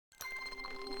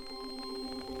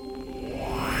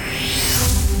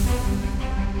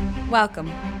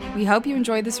Welcome. We hope you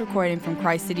enjoyed this recording from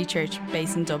Christ City Church,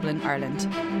 based in Dublin, Ireland.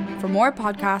 For more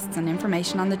podcasts and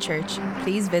information on the church,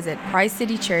 please visit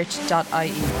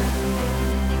christcitychurch.ie.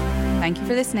 Thank you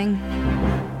for listening.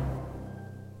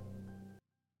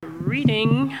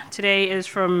 Reading today is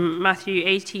from Matthew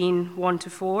 18,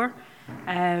 1-4,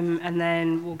 and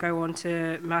then we'll go on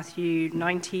to Matthew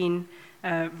 19,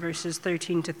 verses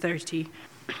 13 to 30.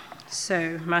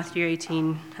 So, Matthew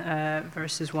 18,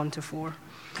 verses 1-4.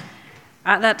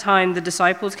 At that time, the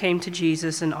disciples came to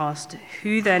Jesus and asked,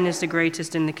 "Who then is the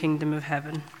greatest in the kingdom of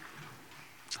heaven?"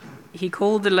 He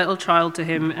called the little child to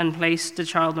him and placed the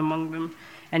child among them.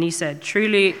 And he said,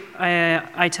 "Truly,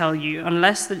 I tell you,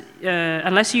 unless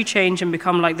you change and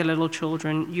become like the little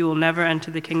children, you will never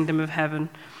enter the kingdom of heaven.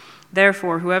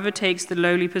 Therefore, whoever takes the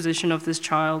lowly position of this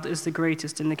child is the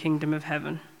greatest in the kingdom of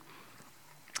heaven."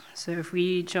 So if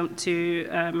we jump to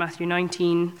Matthew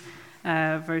 19,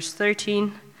 verse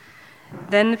 13.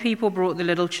 Then the people brought the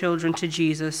little children to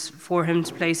Jesus for him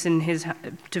to place his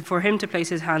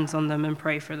hands on them and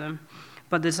pray for them.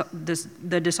 But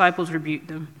the disciples rebuked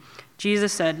them.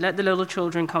 Jesus said, "Let the little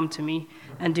children come to me,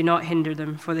 and do not hinder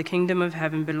them, for the kingdom of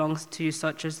heaven belongs to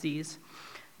such as these."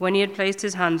 When he had placed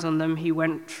his hands on them, he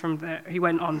went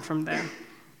on from there.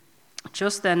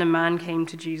 Just then a man came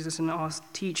to Jesus and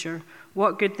asked, "Teacher,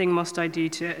 what good thing must I do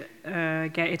to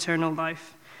get eternal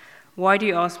life?" "Why do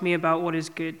you ask me about what is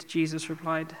good?" Jesus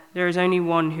replied. "There is only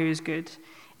one who is good.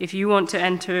 If you want to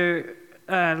enter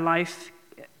life,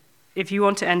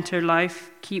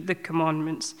 keep the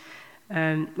commandments."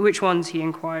 "Which ones?" he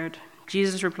inquired.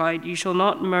 Jesus replied, "You shall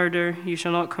not murder, you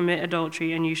shall not commit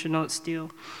adultery, and you shall not steal.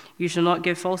 You shall not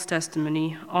give false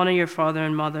testimony. Honor your father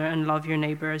and mother, and love your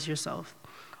neighbor as yourself."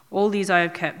 "All these I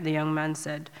have kept," the young man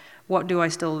said. "What do I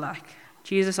still lack?"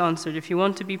 Jesus answered, "If you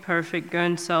want to be perfect, go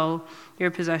and sell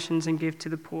your possessions and give to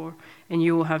the poor, and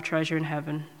you will have treasure in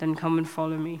heaven. Then come and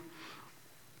follow me."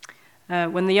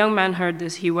 When the young man heard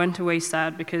this, he went away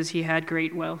sad because he had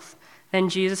great wealth. Then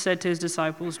Jesus said to his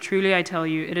disciples, "Truly I tell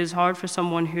you, it is hard for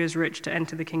someone who is rich to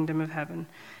enter the kingdom of heaven.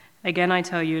 Again I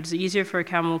tell you, it is easier for a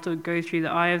camel to go through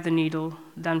the eye of the needle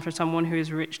than for someone who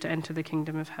is rich to enter the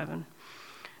kingdom of heaven."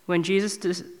 When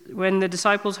the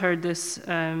disciples heard this,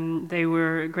 they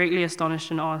were greatly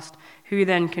astonished and asked, "Who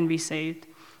then can be saved?"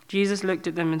 Jesus looked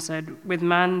at them and said, "With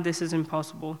man this is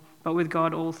impossible, but with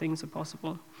God all things are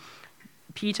possible."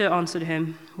 Peter answered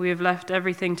him, "We have left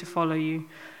everything to follow you.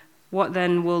 What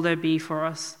then will there be for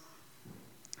us?"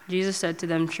 Jesus said to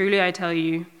them, "Truly I tell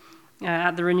you,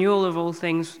 at the renewal of all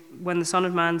things, when the Son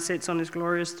of Man sits on his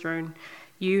glorious throne,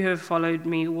 you who have followed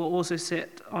me will also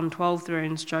sit on 12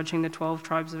 thrones, judging the 12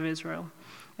 tribes of Israel.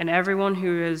 And everyone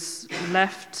who has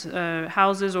left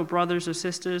houses or brothers or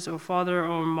sisters or father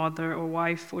or mother or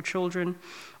wife or children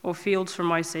or fields for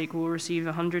my sake will receive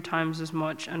 100 times as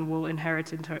much and will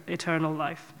inherit eternal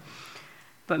life.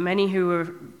 But many who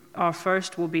are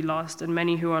first will be last, and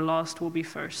many who are last will be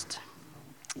first."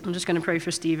 I'm just going to pray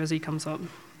for Steve as he comes up.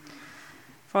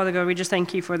 Father God, we just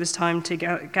thank you for this time to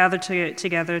gather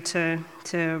together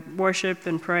to worship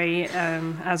and pray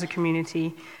as a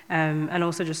community, and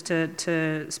also just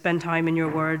to spend time in your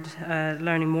word,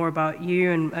 learning more about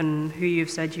you and who you've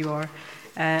said you are.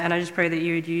 And I just pray that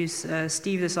you would use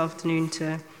Steve this afternoon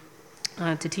to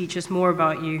teach us more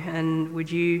about you, and would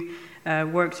you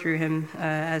work through him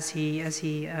as he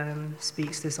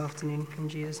speaks this afternoon, in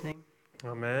Jesus' name.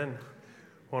 Amen.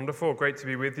 Wonderful. Great to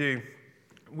be with you.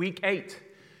 Week 8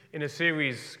 in a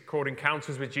series called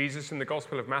Encounters with Jesus in the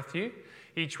Gospel of Matthew.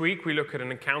 Each week we look at an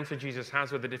encounter Jesus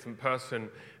has with a different person,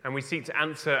 and we seek to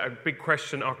answer a big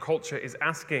question our culture is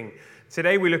asking.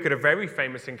 Today we look at a very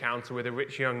famous encounter with a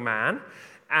rich young man,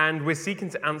 and we're seeking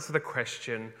to answer the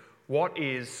question, what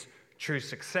is true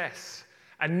success?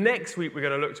 And next week, we're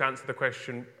going to look to answer the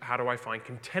question, how do I find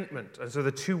contentment? And so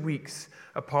the 2 weeks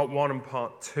are part 1 and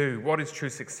part 2. What is true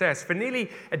success? For nearly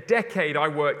a decade, I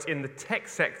worked in the tech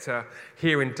sector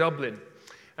here in Dublin.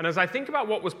 And as I think about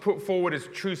what was put forward as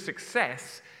true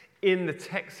success in the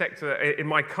tech sector, in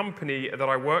my company that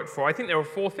I worked for, I think there were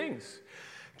 4 things.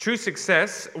 True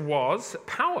success was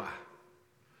power.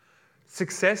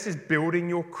 Success is building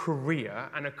your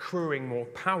career and accruing more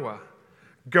power,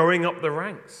 going up the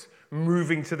ranks,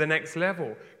 moving to the next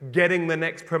level, getting the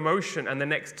next promotion and the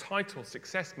next title.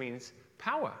 Success means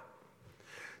power.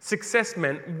 Success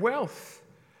meant wealth,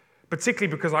 particularly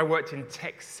because I worked in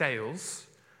tech sales.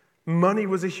 Money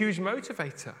was a huge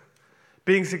motivator.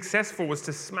 Being successful was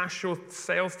to smash your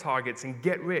sales targets and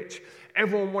get rich.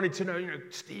 Everyone wanted to know,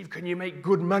 Steve, can you make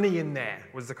good money in there?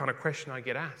 Was the kind of question I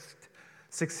get asked.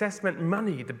 Success meant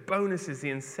money, the bonuses,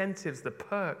 the incentives, the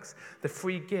perks, the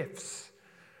free gifts.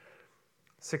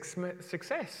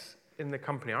 Success in the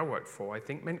company I worked for, I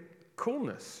think, meant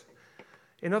coolness.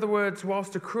 In other words,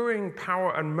 whilst accruing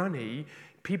power and money,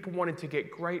 people wanted to get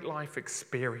great life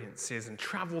experiences and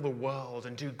travel the world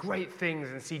and do great things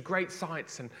and see great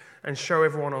sights and show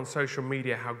everyone on social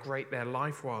media how great their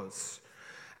life was.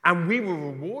 And we were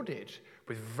rewarded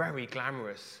with very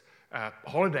glamorous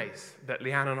holidays that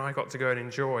Leanne and I got to go and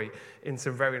enjoy in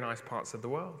some very nice parts of the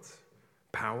world.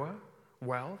 Power,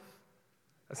 wealth,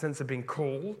 a sense of being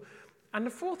cool. And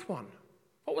the fourth one,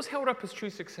 what was held up as true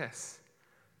success?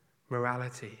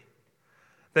 Morality.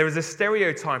 There is a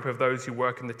stereotype of those who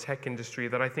work in the tech industry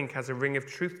that I think has a ring of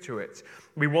truth to it.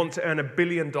 We want to earn $1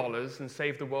 billion and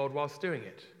save the world whilst doing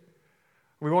it.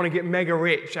 We want to get mega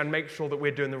rich and make sure that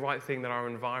we're doing the right thing, that our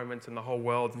environment and the whole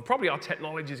world, and probably our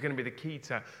technology is going to be the key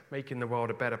to making the world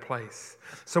a better place.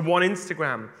 So one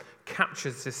Instagram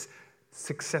captures this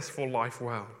successful life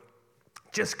well.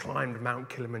 Just climbed Mount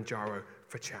Kilimanjaro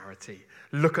for charity.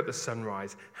 Look at the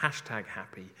sunrise.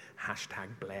 #happy,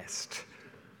 #blessed.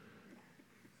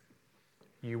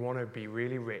 You want to be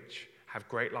really rich, have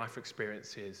great life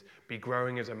experiences, be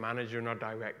growing as a manager and a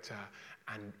director,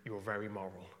 and you're very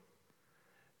moral.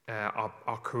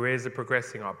 Our careers are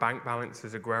progressing, our bank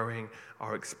balances are growing,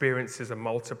 our experiences are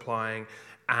multiplying,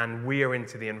 and we are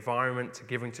into the environment, to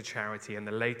giving to charity, and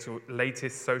the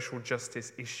latest social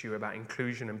justice issue about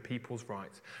inclusion and people's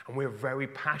rights. And we're very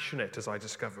passionate, as I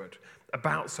discovered,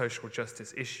 about social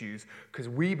justice issues because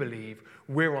we believe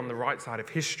we're on the right side of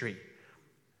history.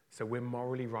 So we're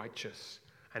morally righteous.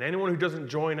 And anyone who doesn't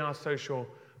join our social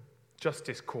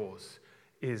justice cause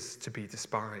is to be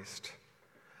despised.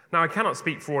 Now, I cannot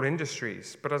speak for all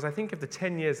industries, but as I think of the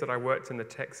 10 years that I worked in the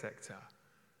tech sector,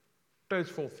 those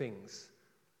four things: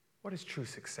 what is true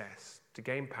success? To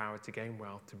gain power, to gain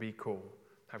wealth, to be cool,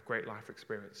 have great life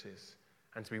experiences,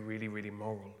 and to be really, really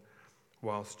moral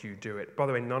whilst you do it. By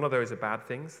the way, none of those are bad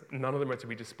things. None of them are to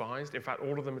be despised. In fact,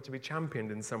 all of them are to be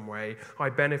championed in some way. I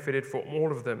benefited from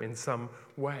all of them in some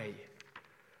way.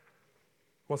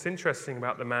 What's interesting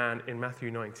about the man in Matthew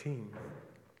 19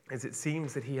 is it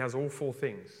seems that he has all four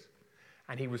things,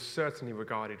 and he was certainly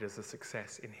regarded as a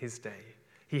success in his day.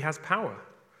 He has power.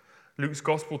 Luke's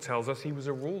gospel tells us he was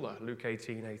a ruler, Luke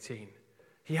 18:18.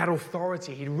 He had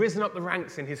authority. He'd risen up the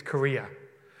ranks in his career.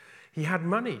 He had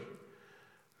money.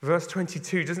 Verse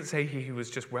 22 doesn't say he was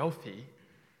just wealthy,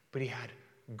 but he had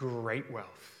great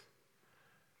wealth.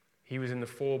 He was in the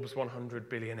Forbes 100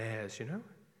 billionaires, you know?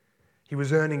 He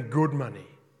was earning good money.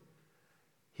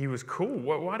 He was cool.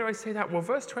 Why do I say that? Well,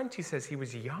 verse 20 says he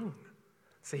was young.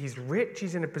 So he's rich,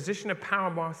 he's in a position of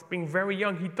power whilst being very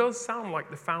young. He does sound like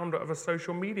the founder of a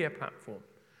social media platform.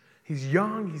 He's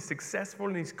young, he's successful,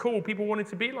 and he's cool. People wanted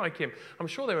to be like him. I'm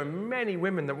sure there were many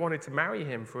women that wanted to marry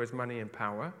him for his money and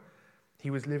power. He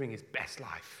was living his best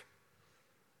life.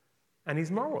 And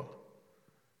he's moral.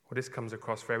 Well, this comes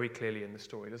across very clearly in the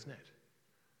story, doesn't it?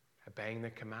 Obeying the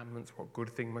commandments, what good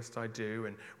thing must I do?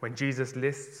 And when Jesus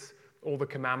lists all the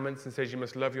commandments and says you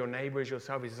must love your neighbor as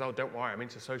yourself, he says, oh, don't worry, I'm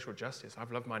into social justice.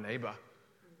 I've loved my neighbor.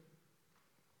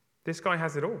 This guy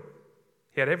has it all.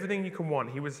 He had everything you can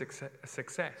want. He was a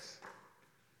success.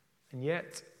 And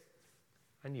yet,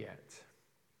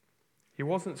 he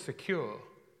wasn't secure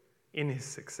in his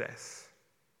success.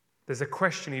 There's a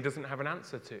question he doesn't have an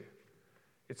answer to.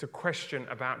 It's a question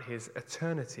about his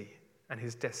eternity and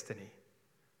his destiny.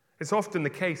 It's often the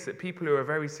case that people who are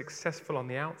very successful on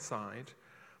the outside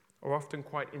are often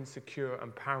quite insecure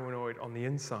and paranoid on the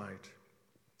inside.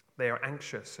 They are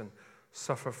anxious and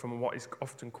suffer from what is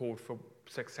often called, for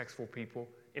successful people,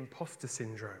 imposter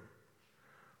syndrome.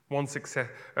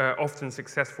 Often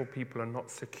successful people are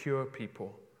not secure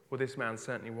people. Well, this man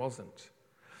certainly wasn't.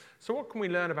 So what can we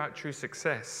learn about true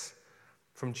success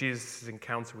from Jesus'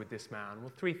 encounter with this man?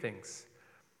 Well, three things.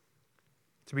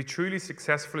 To be truly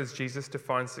successful as Jesus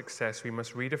defines success, we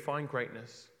must redefine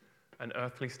greatness and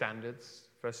earthly standards,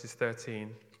 verses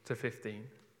 13 to 15.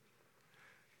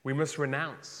 We must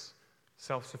renounce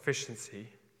self-sufficiency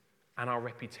and our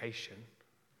reputation.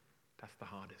 That's the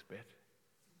hardest bit.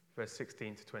 Verse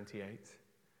 16 to 28.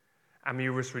 And we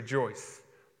must rejoice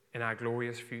in our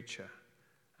glorious future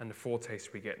and the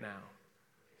foretaste we get now.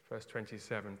 Verse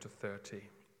 27 to 30.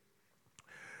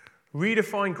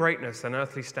 Redefine greatness and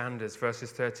earthly standards,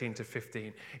 verses 13 to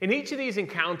 15. In each of these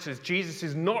encounters, Jesus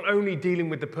is not only dealing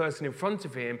with the person in front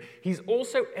of him, he's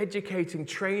also educating,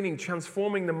 training,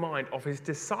 transforming the mind of his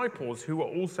disciples who are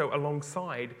also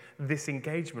alongside this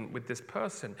engagement with this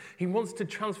person. He wants to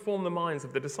transform the minds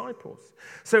of the disciples.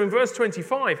 So in verse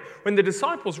 25, when the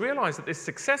disciples realize that this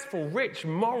successful, rich,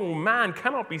 moral man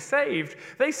cannot be saved,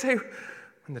 they say,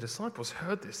 when the disciples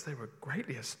heard this, they were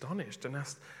greatly astonished and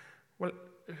asked, well,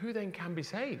 who then can be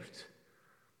saved?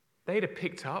 They'd have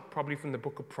picked up, probably from the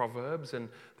book of Proverbs and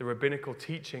the rabbinical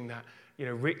teaching, that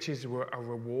riches were a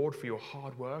reward for your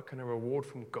hard work and a reward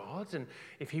from God. And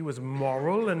if he was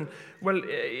moral, and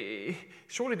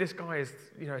surely this guy is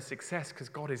a success because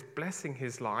God is blessing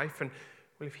his life. And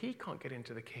if he can't get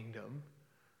into the kingdom,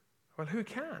 well, who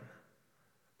can?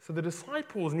 So the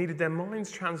disciples needed their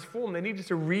minds transformed. They needed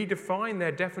to redefine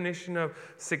their definition of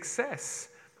success.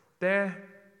 Their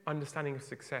understanding of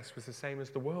success was the same as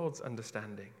the world's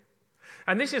understanding.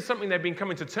 And this is something they've been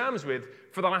coming to terms with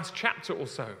for the last chapter or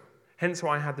so. Hence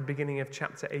why I had the beginning of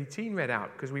chapter 18 read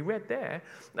out, because we read there,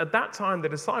 at that time the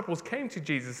disciples came to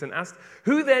Jesus and asked,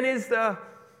 who then is the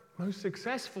most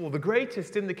successful, the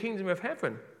greatest in the kingdom of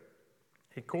heaven?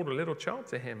 He called a little child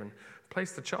to him and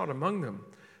placed the child among them.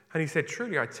 And he said,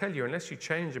 truly I tell you, unless you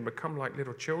change and become like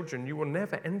little children, you will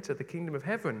never enter the kingdom of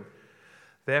heaven.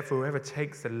 Therefore, whoever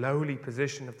takes the lowly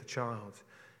position of the child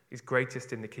is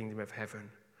greatest in the kingdom of heaven.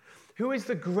 Who is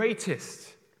the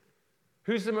greatest?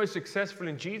 Who's the most successful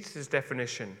in Jesus'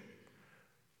 definition?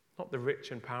 Not the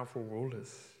rich and powerful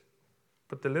rulers,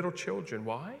 but the little children.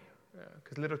 Why?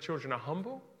 Because little children are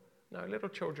humble? No, little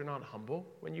children aren't humble.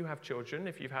 When you have children,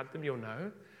 if you've had them, you'll know.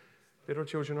 Little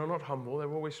children are not humble.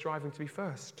 They're always striving to be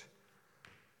first.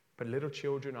 But little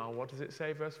children are, what does it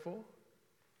say, verse 4?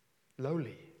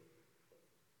 Lowly.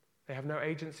 They have no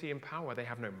agency and power. They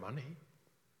have no money.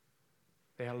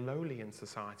 They are lowly in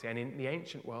society. And in the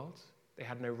ancient world, they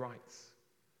had no rights.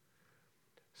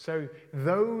 So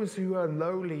those who are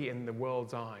lowly in the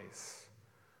world's eyes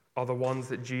are the ones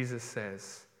that Jesus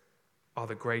says are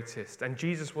the greatest. And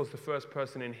Jesus was the first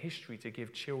person in history to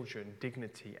give children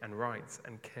dignity and rights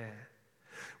and care.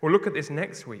 We'll look at this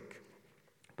next week.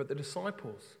 But the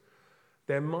disciples,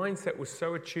 their mindset was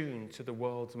so attuned to the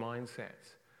world's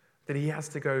mindset that he has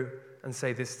to go and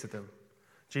say this to them.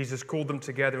 Jesus called them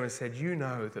together and said, you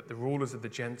know that the rulers of the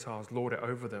Gentiles lord it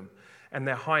over them, and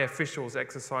their high officials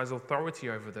exercise authority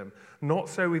over them. Not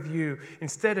so with you.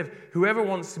 Instead of whoever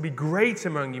wants to be great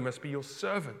among you must be your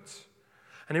servant.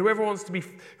 And whoever wants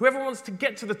to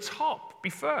get to the top, be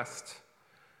first,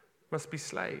 must be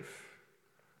slave.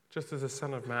 Just as the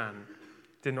Son of Man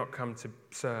did not come to be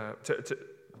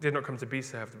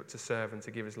served, but to serve and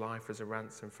to give his life as a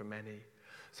ransom for many.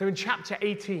 So in chapter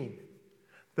 18,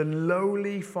 the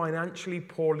lowly, financially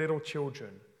poor little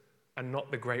children are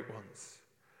not the great ones.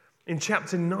 In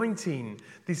chapter 19,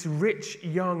 this rich,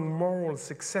 young, moral,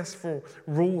 successful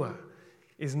ruler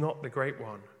is not the great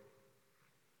one.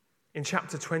 In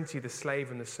chapter 20, the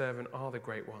slave and the servant are the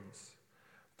great ones.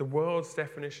 The world's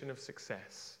definition of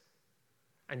success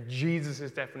and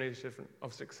Jesus' definition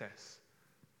of success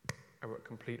are at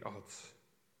complete odds.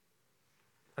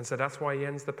 And so that's why he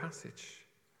ends the passage.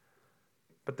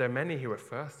 But there are many who are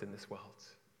first in this world.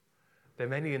 There are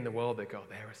many in the world that go,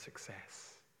 they're a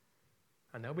success.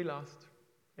 And they'll be last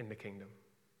in the kingdom.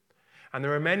 And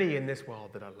there are many in this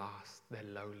world that are last. They're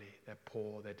lowly, they're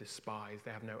poor, they're despised,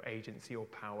 they have no agency or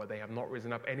power, they have not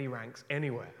risen up any ranks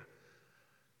anywhere.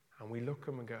 And we look at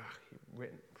them and go,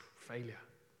 written failure.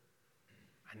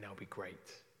 And they'll be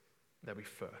great. They'll be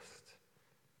first.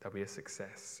 They'll be a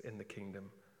success in the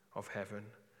kingdom of heaven.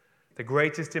 The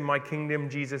greatest in my kingdom,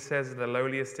 Jesus says, are the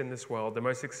lowliest in this world. The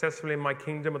most successful in my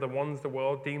kingdom are the ones the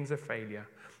world deems a failure.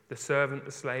 The servant,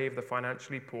 the slave, the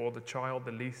financially poor, the child,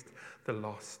 the least, the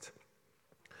lost.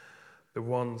 The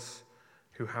ones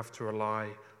who have to rely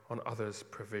on others'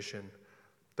 provision.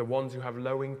 The ones who have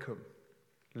low income,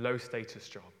 low status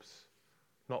jobs.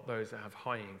 Not those that have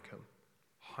high income,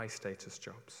 high status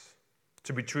jobs.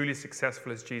 To be truly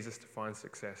successful as Jesus defines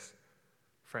success,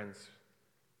 friends,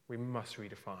 we must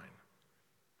redefine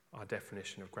our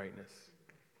definition of greatness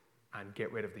and get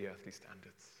rid of the earthly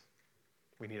standards.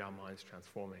 We need our minds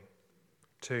transforming.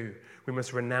 2, we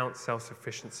must renounce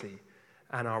self-sufficiency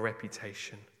and our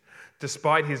reputation.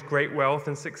 Despite his great wealth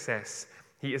and success,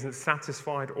 he isn't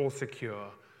satisfied or secure.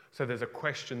 So there's a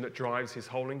question that drives his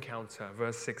whole encounter.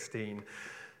 Verse 16,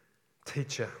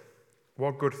 teacher,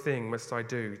 what good thing must I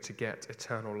do to get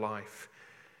eternal life?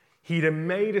 He'd have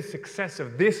made a success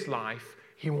of this life.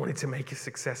 He wanted to make a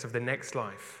success of the next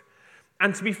life.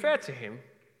 And to be fair to him,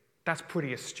 that's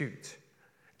pretty astute.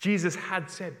 Jesus had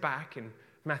said back in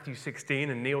Matthew 16,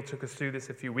 and Neil took us through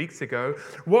this a few weeks ago,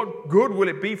 what good will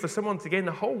it be for someone to gain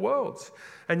the whole world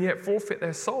and yet forfeit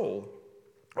their soul?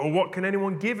 Or what can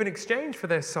anyone give in exchange for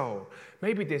their soul?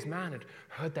 Maybe this man had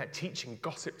heard that teaching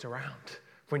gossiped around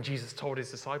when Jesus told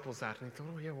his disciples that, and he thought,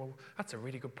 oh yeah, well, that's a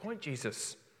really good point,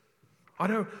 Jesus. I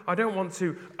don't want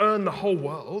to earn the whole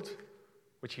world,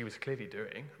 which he was clearly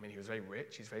doing. I mean, he was very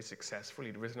rich, he's very successful,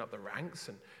 he'd risen up the ranks,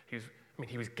 and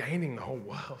he was gaining the whole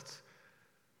world.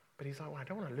 But he's like, well, I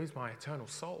don't want to lose my eternal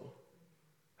soul.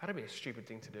 That'd be a stupid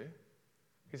thing to do.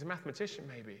 He's a mathematician,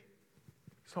 maybe.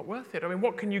 It's not worth it. I mean,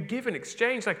 what can you give in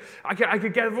exchange? Like, I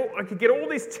could get all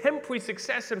this temporary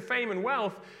success and fame and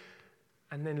wealth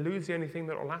and then lose the only thing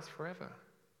that will last forever.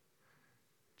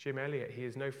 Jim Elliot, he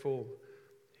is no fool.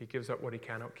 He gives up what he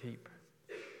cannot keep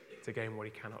to gain what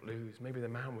he cannot lose. Maybe the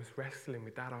man was wrestling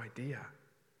with that idea.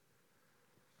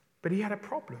 But he had a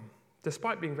problem.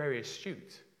 Despite being very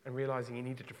astute and realizing he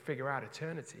needed to figure out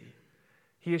eternity,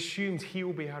 he assumes he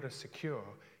will be able to secure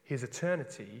his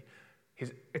eternity,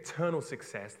 his eternal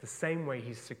success, the same way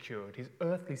he's secured his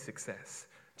earthly success.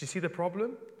 Do you see the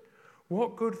problem?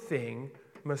 What good thing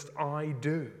must I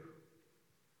do?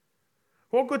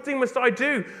 What good thing must I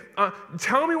do?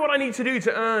 Tell me what I need to do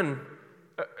to earn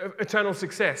eternal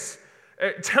success.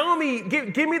 Tell me,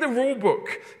 give me the rule book.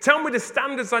 Tell me the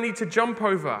standards I need to jump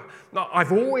over. Now,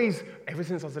 I've always, ever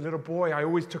since I was a little boy, I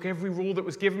always took every rule that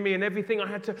was given me and everything I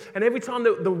had to, and every time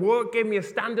the work gave me a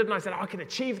standard and I said, I can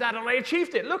achieve that, and I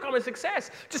achieved it. Look, I'm a success.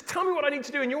 Just tell me what I need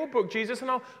to do in your book, Jesus, and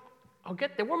I'll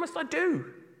get there. What must I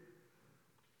do?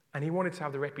 And he wanted to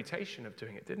have the reputation of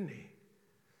doing it, didn't he?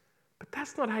 But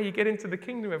that's not how you get into the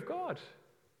kingdom of God.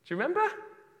 Do you remember?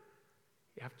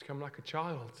 You have to come like a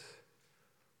child.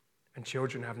 And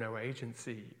children have no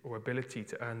agency or ability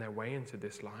to earn their way into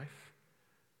this life.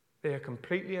 They are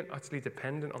completely and utterly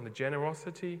dependent on the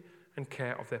generosity and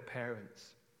care of their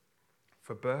parents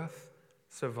for birth,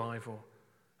 survival,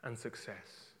 and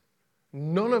success.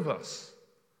 None of us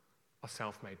are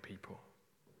self-made people.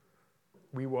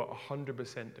 We were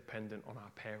 100% dependent on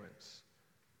our parents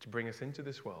to bring us into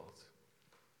this world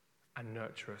and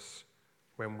nurture us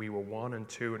when we were 1 and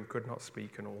 2 and could not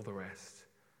speak and all the rest.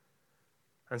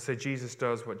 And so Jesus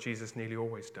does what Jesus nearly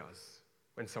always does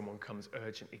when someone comes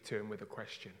urgently to him with a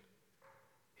question.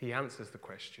 He answers the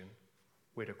question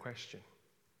with a question.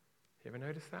 You ever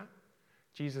notice that?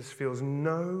 Jesus feels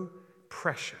no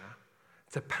pressure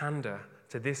to pander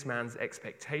to this man's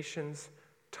expectations,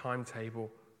 timetable,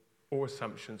 or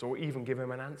assumptions, or even give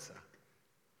him an answer.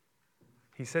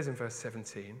 He says in verse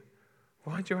 17,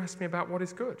 "Why do you ask me about what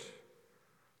is good?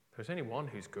 There's only one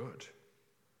who's good."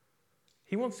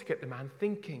 He wants to get the man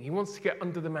thinking. He wants to get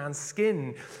under the man's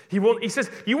skin. He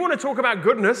says, you want to talk about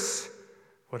goodness?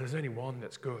 Well, there's only one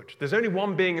that's good. There's only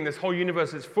one being in this whole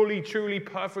universe that's fully, truly,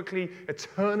 perfectly,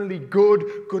 eternally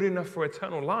good enough for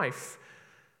eternal life.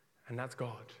 And that's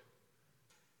God.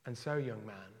 And so, young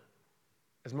man,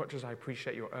 as much as I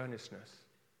appreciate your earnestness,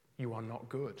 you are not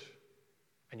good.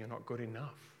 And you're not good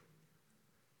enough.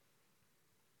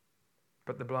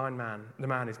 But the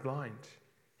man is blind.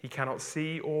 He cannot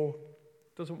see or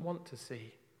doesn't want to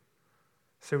see.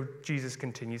 So Jesus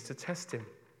continues to test him.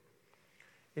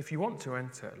 If you want to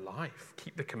enter life,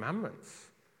 keep the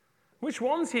commandments. Which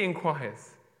ones, he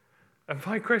inquires. And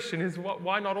my question is,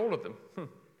 why not all of them?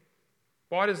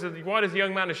 Why does the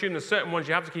young man assume there's certain ones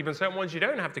you have to keep and certain ones you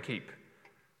don't have to keep?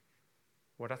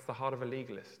 Well, that's the heart of a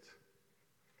legalist.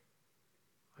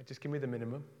 Just give me the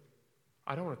minimum.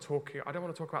 I don't want to talk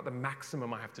about the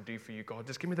maximum I have to do for you, God.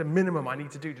 Just give me the minimum I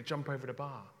need to do to jump over the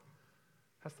bar.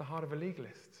 That's the heart of a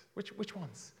legalist. Which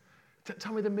ones?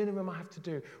 Tell me the minimum I have to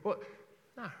do. Well,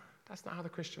 no, that's not how the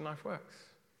Christian life works.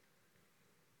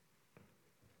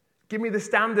 Give me the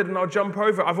standard and I'll jump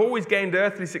over. I've always gained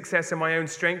earthly success in my own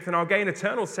strength, and I'll gain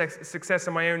eternal success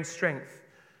in my own strength.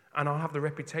 And I'll have the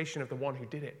reputation of the one who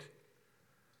did it.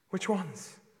 Which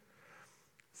ones?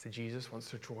 So Jesus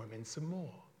wants to draw him in some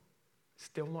more.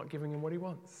 Still not giving him what he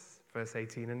wants. Verse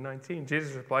 18 and 19,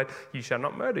 Jesus replied, "You shall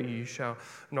not murder, you shall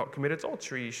not commit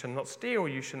adultery, you shall not steal,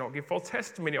 you shall not give false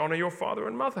testimony, honor your father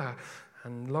and mother,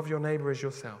 and love your neighbor as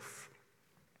yourself."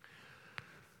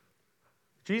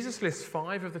 Jesus lists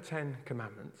 5 of the 10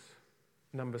 commandments,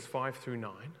 numbers 5 through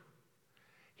 9.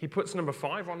 He puts number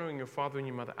 5, honoring your father and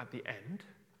your mother, at the end.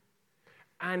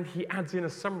 And he adds in a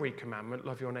summary commandment,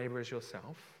 love your neighbor as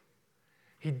yourself.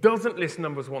 He doesn't list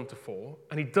numbers 1 to 4,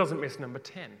 and he doesn't miss number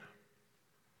 10.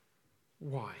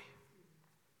 Why?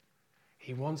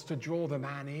 He wants to draw the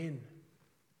man in.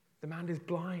 The man is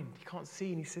blind. He can't see,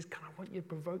 and he says, I want you to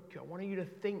provoke you. I want you to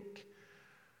think.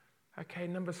 Okay,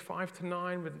 numbers 5 to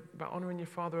 9, about honoring your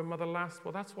father and mother last.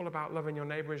 Well, that's all about loving your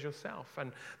neighbor as yourself.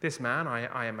 And this man,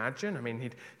 I imagine,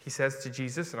 he says to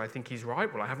Jesus, and I think he's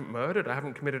right, well, I haven't murdered, I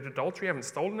haven't committed adultery, I haven't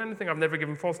stolen anything, I've never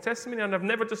given false testimony, and I've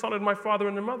never dishonored my father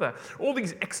and mother. All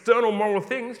these external moral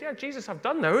things, yeah, Jesus, I've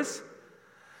done those.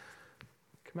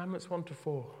 Commandments 1 to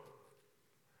 4.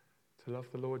 To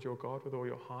love the Lord your God with all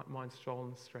your heart, mind, soul,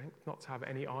 and strength, not to have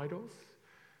any idols.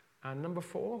 And number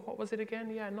 4, what was it again?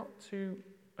 Yeah, not to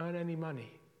earn any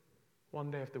money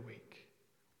 1 day of the week.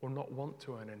 or not want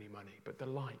to earn any money, but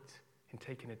delight in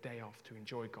taking a day off to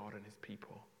enjoy God and his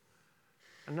people.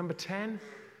 And number 10,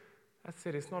 that's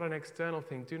it. It's not an external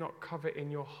thing. Do not covet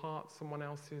in your heart someone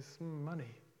else's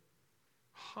money.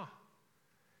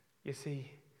 You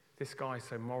see, this guy's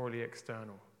so morally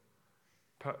external,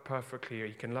 perfectly.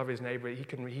 He can love his neighbor.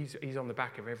 He's on the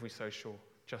back of every social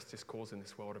justice cause in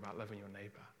this world about loving your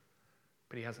neighbor.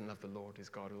 But he hasn't loved the Lord, his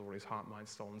God, with all his heart, mind,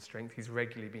 soul, and strength. He's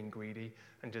regularly been greedy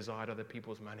and desired other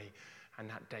people's money. And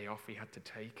that day off he had to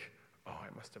take,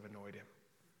 it must have annoyed him.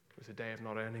 It was a day of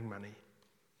not earning money.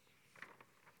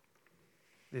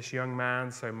 This young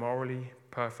man, so morally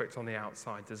perfect on the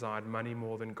outside, desired money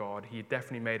more than God. He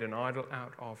definitely made an idol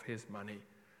out of his money,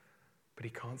 but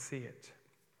he can't see it.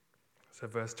 So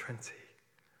verse 20,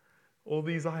 all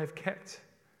these I have kept,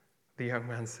 the young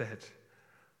man said.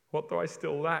 What do I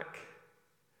still lack?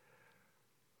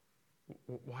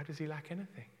 Why does he lack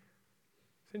anything?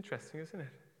 It's interesting, isn't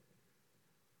it?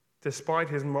 Despite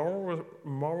his moral,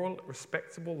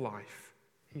 respectable life,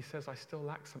 he says, I still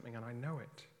lack something and I know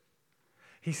it.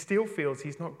 He still feels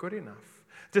he's not good enough.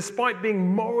 Despite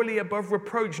being morally above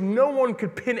reproach, no one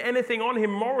could pin anything on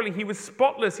him morally. He was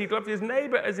spotless. He loved his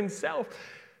neighbor as himself.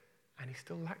 And he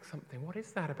still lacks something. What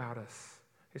is that about us?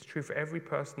 It's true for every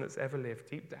person that's ever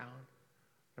lived. Deep down,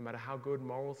 no matter how good,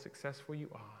 moral, successful you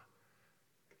are,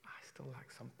 I still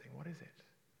lack something. What is it?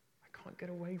 I can't get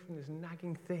away from this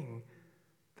nagging thing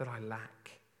that I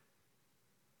lack.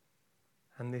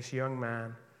 And this young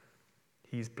man,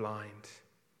 he's blind.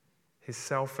 His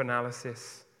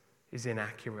self-analysis is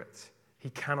inaccurate. He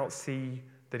cannot see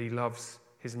that he loves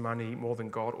his money more than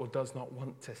God, or does not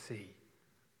want to see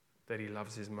that he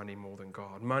loves his money more than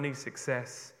God. Money,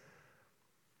 success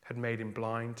had made him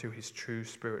blind to his true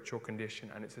spiritual condition,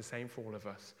 and it's the same for all of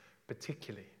us,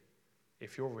 particularly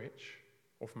if you're rich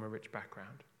or from a rich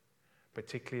background,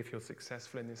 particularly if you're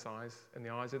successful in the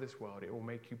eyes of this world. It will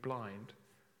make you blind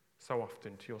so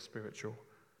often to your spiritual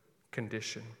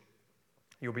condition.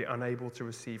 You'll be unable to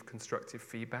receive constructive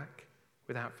feedback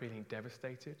without feeling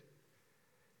devastated.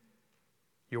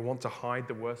 You'll want to hide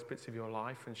the worst bits of your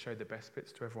life and show the best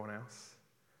bits to everyone else.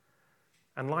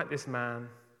 And like this man,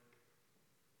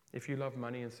 if you love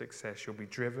money and success, you'll be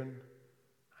driven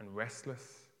and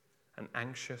restless and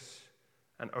anxious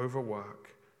and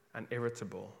overworked and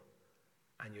irritable,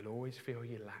 and you'll always feel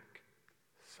you lack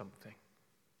something.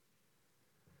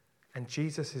 And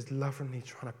Jesus is lovingly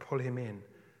trying to pull him in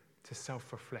to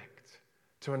self-reflect,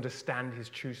 to understand his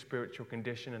true spiritual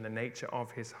condition and the nature of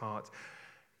his heart.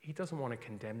 He doesn't want to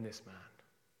condemn this man.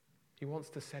 He wants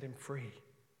to set him free.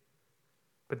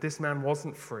 But this man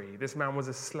wasn't free. This man was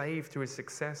a slave to his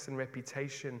success and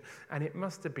reputation, and it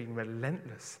must have been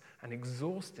relentless and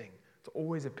exhausting to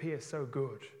always appear so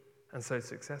good and so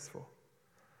successful.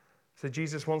 So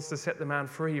Jesus wants to set the man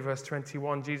free. Verse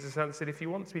 21, Jesus answered, if you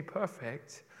want to be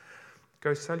perfect,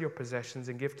 go sell your possessions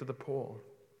and give to the poor,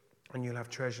 and you'll have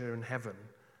treasure in heaven.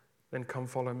 Then come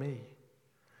follow me.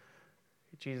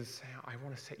 Jesus said, I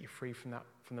want to set you free from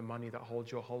the money that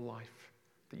holds your whole life,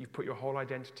 that you've put your whole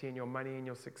identity in your money and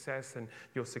your success and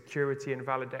your security and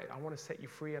validate. I want to set you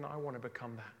free, and I want to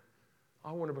become that.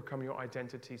 I want to become your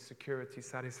identity, security,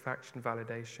 satisfaction,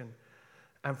 validation.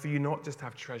 And for you not just to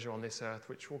have treasure on this earth,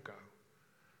 which will go,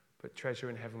 but treasure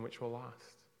in heaven, which will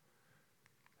last.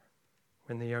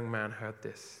 When the young man heard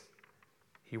this,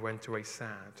 he went away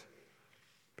sad,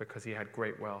 because he had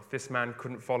great wealth. This man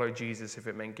couldn't follow Jesus if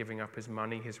it meant giving up his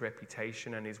money, his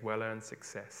reputation, and his well-earned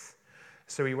success.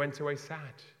 So he went away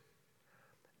sad.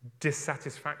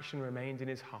 Dissatisfaction remained in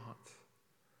his heart.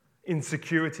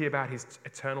 Insecurity about his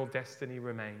eternal destiny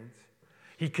remained.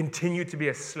 He continued to be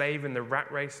a slave in the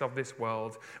rat race of this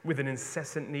world with an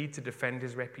incessant need to defend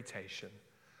his reputation.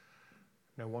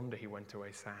 No wonder he went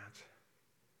away sad.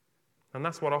 And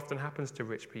that's what often happens to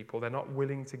rich people. They're not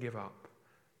willing to give up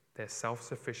their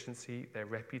self-sufficiency, their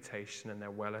reputation, and their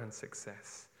well-earned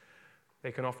success.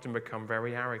 They can often become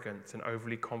very arrogant and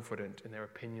overly confident in their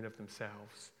opinion of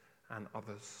themselves and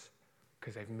others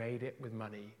because they've made it with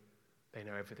money. They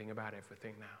know everything about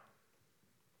everything now.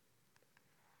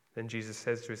 Then Jesus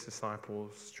says to his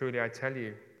disciples, truly I tell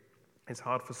you, it's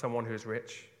hard for someone who is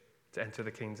rich to enter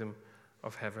the kingdom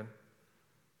of heaven.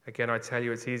 Again, I tell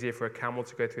you, it's easier for a camel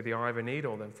to go through the eye of a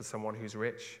needle than for someone who's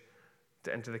rich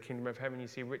to enter the kingdom of heaven. You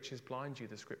see, riches blind you,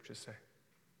 the scriptures say.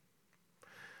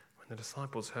 When the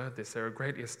disciples heard this, they were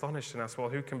greatly astonished and asked, well,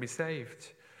 who can be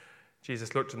saved?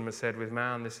 Jesus looked at them and said, with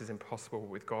man this is impossible, but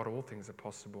with God all things are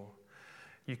possible.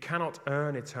 You cannot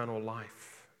earn eternal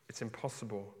life. It's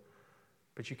impossible.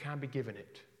 But you can be given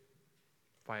it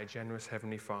by a generous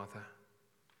heavenly Father.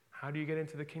 How do you get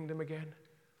into the kingdom again?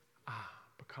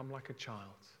 become like a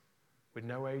child with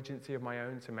no agency of my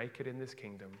own to make it in this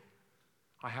kingdom.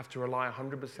 I have to rely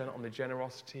 100% on the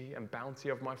generosity and bounty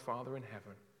of my Father in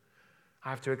heaven. I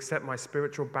have to accept my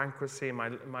spiritual bankruptcy and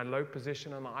my low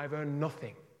position, and I've earned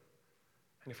nothing.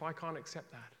 And if I can't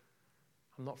accept that,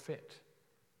 I'm not fit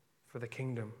for the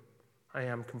kingdom. I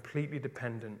am completely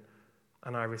dependent,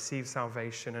 and I receive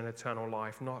salvation and eternal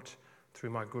life, not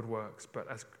through my good works, but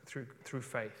through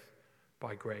faith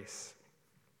by grace.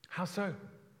 How so?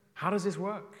 How does this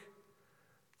work?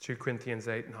 2 Corinthians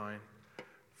 8:9.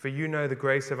 For you know the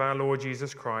grace of our Lord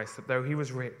Jesus Christ, that though he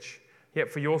was rich, yet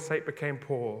for your sake became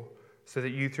poor, so that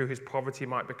you through his poverty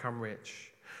might become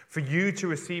rich. For you to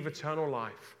receive eternal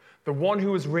life, the one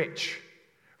who was rich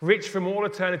from all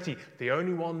eternity, the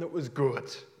only one that was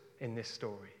good in this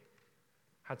story,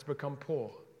 had to become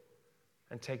poor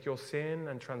and take your sin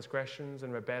and transgressions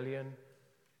and rebellion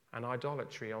and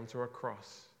idolatry onto a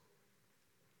cross.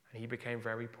 And he became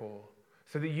very poor,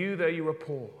 so that you, though you were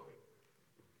poor,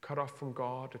 cut off from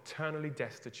God, eternally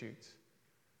destitute,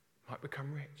 might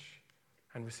become rich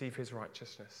and receive his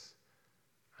righteousness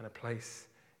and a place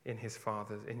in his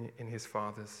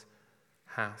Father's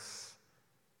house.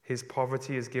 His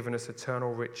poverty has given us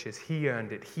eternal riches. He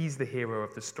earned it. He's the hero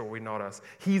of the story, not us.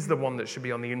 He's the one that should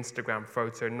be on the Instagram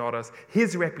photo, not us.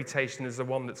 His reputation is the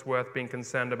one that's worth being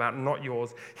concerned about, not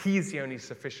yours. He's the only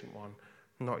sufficient one,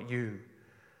 not you.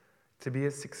 To be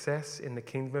a success in the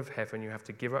kingdom of heaven, you have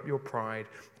to give up your pride,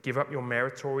 give up your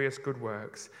meritorious good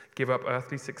works, give up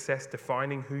earthly success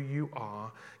defining who you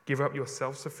are, give up your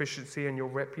self-sufficiency and your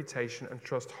reputation, and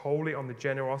trust wholly on the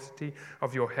generosity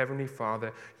of your heavenly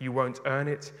Father. You won't earn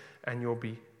it, and you'll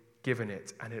be given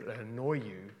it. And it'll annoy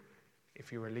you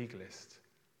if you're a legalist,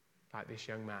 like this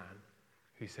young man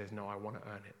who says, no, I want to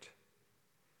earn it.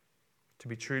 To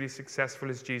be truly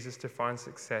successful as Jesus defines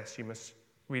success, you must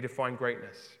redefine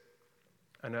greatness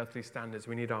and earthly standards.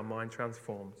 We need our mind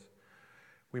transformed.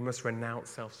 We must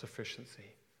renounce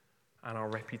self-sufficiency and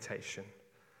our reputation.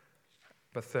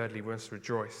 But thirdly, we must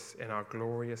rejoice in our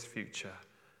glorious future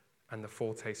and the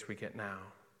foretaste we get now.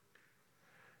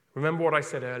 Remember what I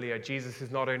said earlier, Jesus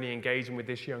is not only engaging with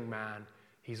this young man,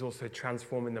 he's also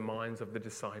transforming the minds of the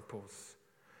disciples.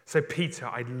 So Peter,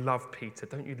 I love Peter.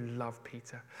 Don't you love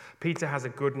Peter? Peter has a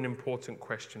good and important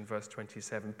question, verse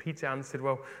 27. Peter answered,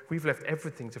 well, we've left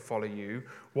everything to follow you.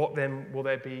 What then will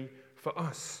there be for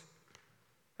us?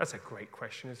 That's a great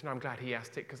question, isn't it? I'm glad he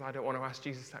asked it, because I don't want to ask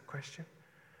Jesus that question.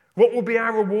 What will be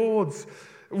our rewards?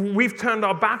 We've turned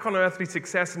our back on earthly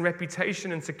success and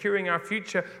reputation and securing our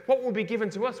future. What will be given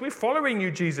to us? We're following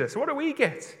you, Jesus. What do we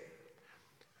get?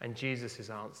 And Jesus'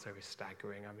 answer is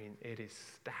staggering. I mean, it is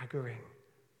staggering.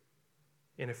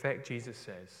 In effect, Jesus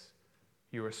says,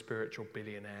 you're a spiritual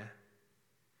billionaire.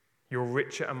 You're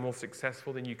richer and more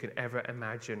successful than you could ever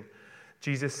imagine.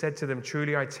 Jesus said to them,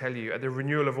 truly I tell you, at the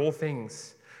renewal of all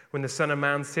things, when the Son of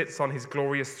Man sits on his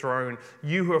glorious throne,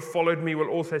 you who have followed me will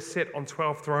also sit on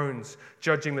 12 thrones,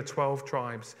 judging the 12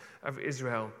 tribes of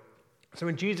Israel. So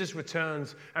when Jesus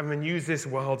returns and renews this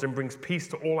world and brings peace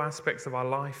to all aspects of our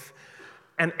life,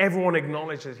 and everyone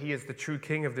acknowledges he is the true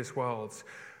king of this world,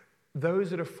 those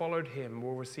that have followed him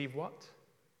will receive what?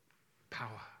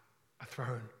 Power, a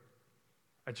throne,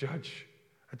 a judge,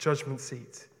 a judgment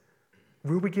seat.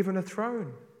 We'll be given a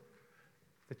throne.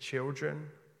 The children,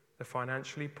 the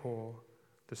financially poor,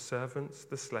 the servants,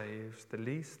 the slaves, the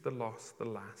least, the lost, the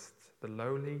last, the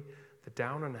lowly, the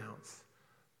down and outs,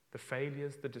 the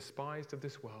failures, the despised of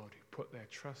this world who put their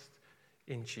trust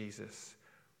in Jesus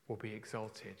will be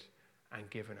exalted and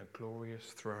given a glorious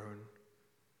throne.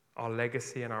 Our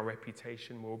legacy and our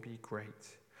reputation will be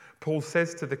great. Paul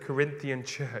says to the Corinthian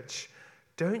church,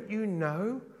 don't you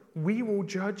know we will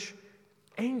judge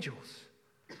angels?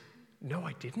 No,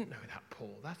 I didn't know that,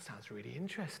 Paul. That sounds really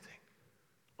interesting.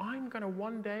 I'm going to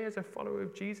one day, as a follower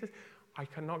of Jesus, I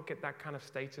cannot get that kind of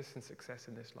status and success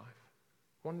in this life.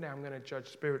 One day I'm going to judge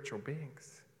spiritual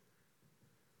beings.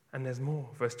 And there's more,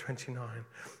 verse 29.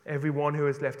 Everyone who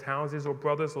has left houses or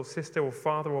brothers or sister or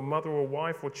father or mother or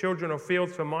wife or children or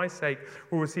fields for my sake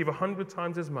will receive 100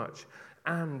 times as much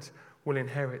and will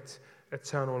inherit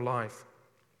eternal life.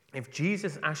 If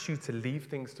Jesus asked you to leave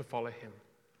things to follow him,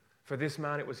 for this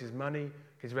man it was his money,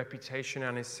 his reputation,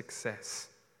 and his success.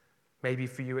 Maybe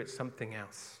for you it's something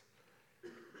else.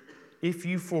 If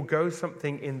you forego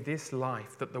something in this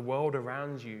life that the world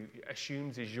around you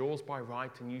assumes is yours by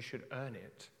right and you should earn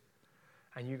it,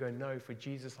 and you go, no, for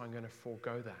Jesus, I'm going to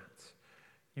forego that,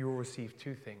 you will receive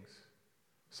two things,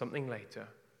 something later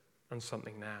and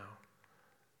something now.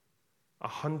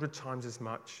 100 times as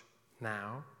much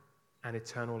now and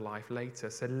eternal life later.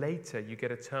 So later you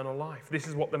get eternal life. This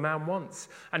is what the man wants.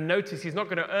 And notice he's not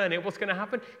going to earn it. What's going to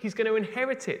happen? He's going to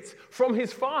inherit it from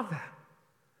his father.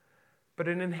 But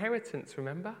an inheritance,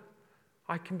 remember?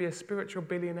 I can be a spiritual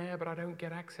billionaire, but I don't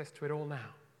get access to it all now.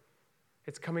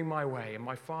 It's coming my way, and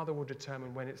my father will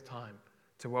determine when it's time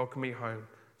to welcome me home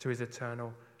to his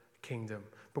eternal kingdom.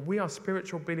 But we are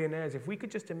spiritual billionaires. If we could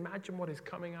just imagine what is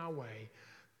coming our way,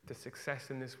 the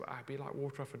success in this would be like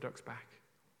water off a duck's back.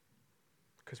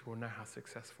 Because we'll know how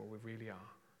successful we really are.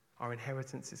 Our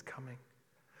inheritance is coming.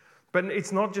 But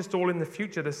it's not just all in the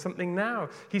future. There's something now.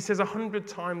 He says 100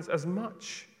 times as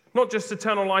much. Not just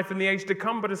eternal life in the age to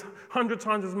come, but 100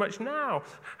 times as much now.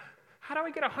 How do I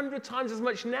get 100 times as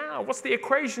much now? What's the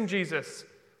equation, Jesus?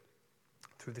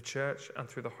 Through the church and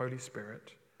through the Holy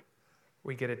Spirit,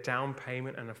 we get a down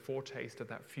payment and a foretaste of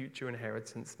that future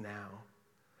inheritance now.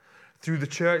 Through the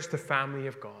church, the family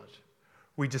of God,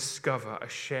 we discover a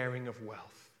sharing of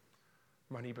wealth.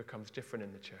 Money becomes different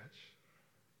in the church.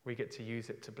 We get to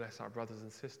use it to bless our brothers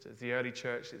and sisters. The early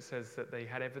church, it says that they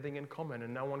had everything in common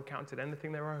and no one counted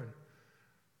anything their own.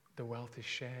 The wealth is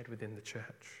shared within the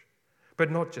church. But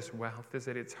not just wealth, is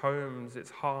it? It's homes, it's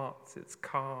hearts, it's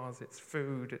cars, it's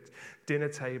food, it's dinner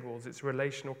tables, it's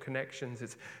relational connections,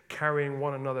 it's carrying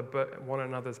one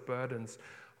another's burdens.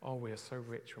 Oh, we are so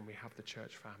rich when we have the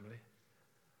church family.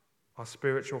 Our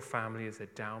spiritual family is a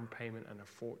down payment and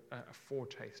a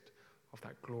foretaste of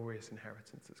that glorious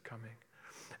inheritance that's coming.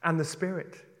 And the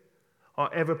Spirit,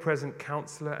 our ever-present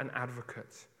counselor and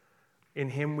advocate. In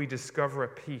him we discover a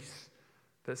peace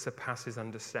that surpasses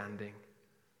understanding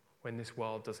when this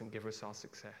world doesn't give us our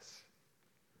success.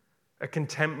 A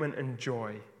contentment and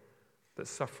joy that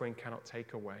suffering cannot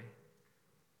take away.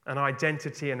 An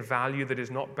identity and value that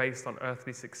is not based on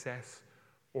earthly success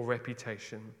or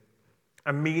reputation.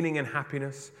 A meaning and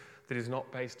happiness that is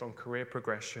not based on career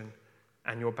progression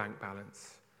and your bank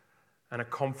balance. And a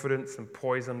confidence and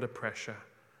poise under pressure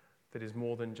that is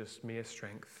more than just mere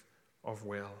strength of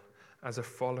will. As a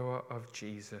follower of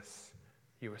Jesus,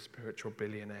 you're a spiritual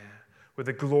billionaire with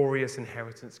a glorious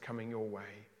inheritance coming your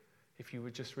way. If you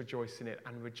would just rejoice in it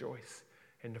and rejoice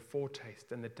in the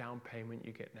foretaste and the down payment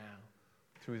you get now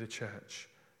through the church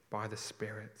by the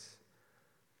Spirit.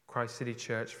 Christ City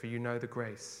Church, for you know the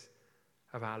grace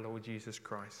of our Lord Jesus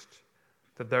Christ,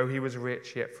 that though he was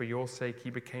rich, yet for your sake he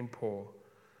became poor,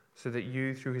 so that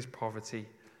you through his poverty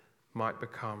might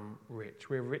become rich.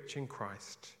 We're rich in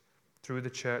Christ through the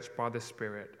church by the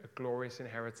Spirit. A glorious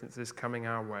inheritance is coming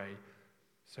our way.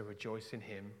 So rejoice in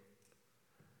him.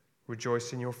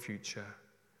 Rejoice in your future.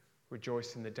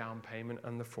 Rejoice in the down payment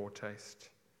and the foretaste.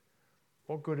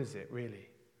 What good is it, really,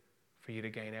 for you to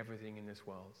gain everything in this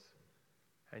world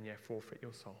and yet forfeit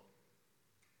your soul?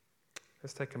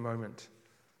 Let's take a moment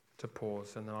to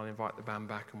pause, and then I'll invite the band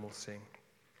back and we'll sing.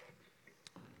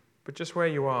 But just where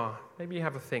you are, maybe you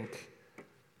have a think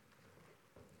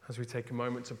as we take a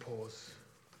moment to pause.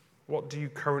 What do you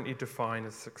currently define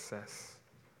as success?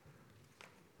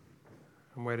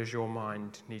 And where does your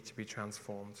mind need to be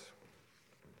transformed?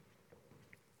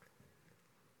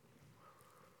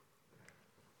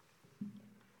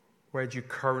 Where do you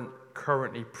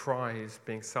currently prize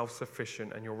being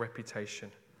self-sufficient and your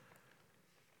reputation?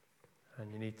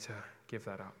 And you need to give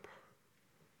that up.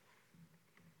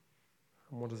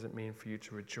 And what does it mean for you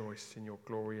to rejoice in your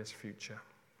glorious future?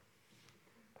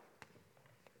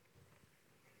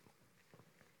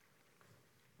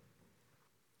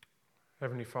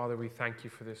 Heavenly Father, we thank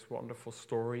you for this wonderful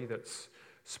story that's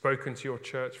spoken to your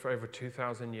church for over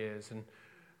 2,000 years. And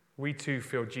we too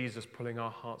feel Jesus pulling our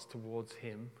hearts towards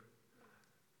him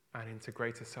and into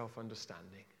greater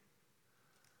self-understanding.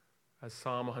 As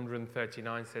Psalm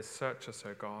 139 says, search us,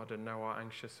 O God, and know our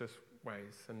anxious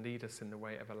ways, and lead us in the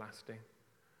way everlasting.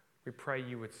 We pray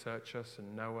you would search us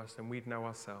and know us, and we'd know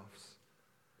ourselves.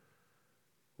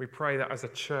 We pray that as a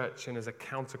church and as a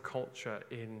counterculture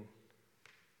in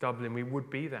Dublin, we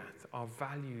would be that. Our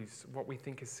values, what we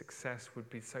think is success, would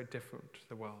be so different to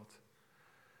the world.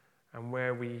 And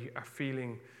where we are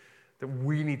feeling that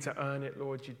we need to earn it,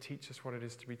 Lord, you teach us what it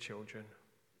is to be children.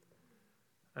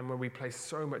 And when we place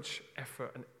so much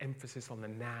effort and emphasis on the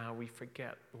now, we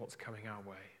forget what's coming our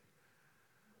way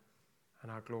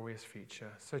and our glorious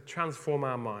future. So transform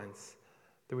our minds,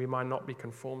 that we might not be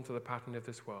conformed to the pattern of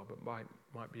this world, but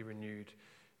might be renewed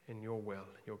in your will,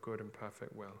 your good and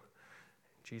perfect will.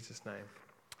 In Jesus' name,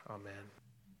 amen.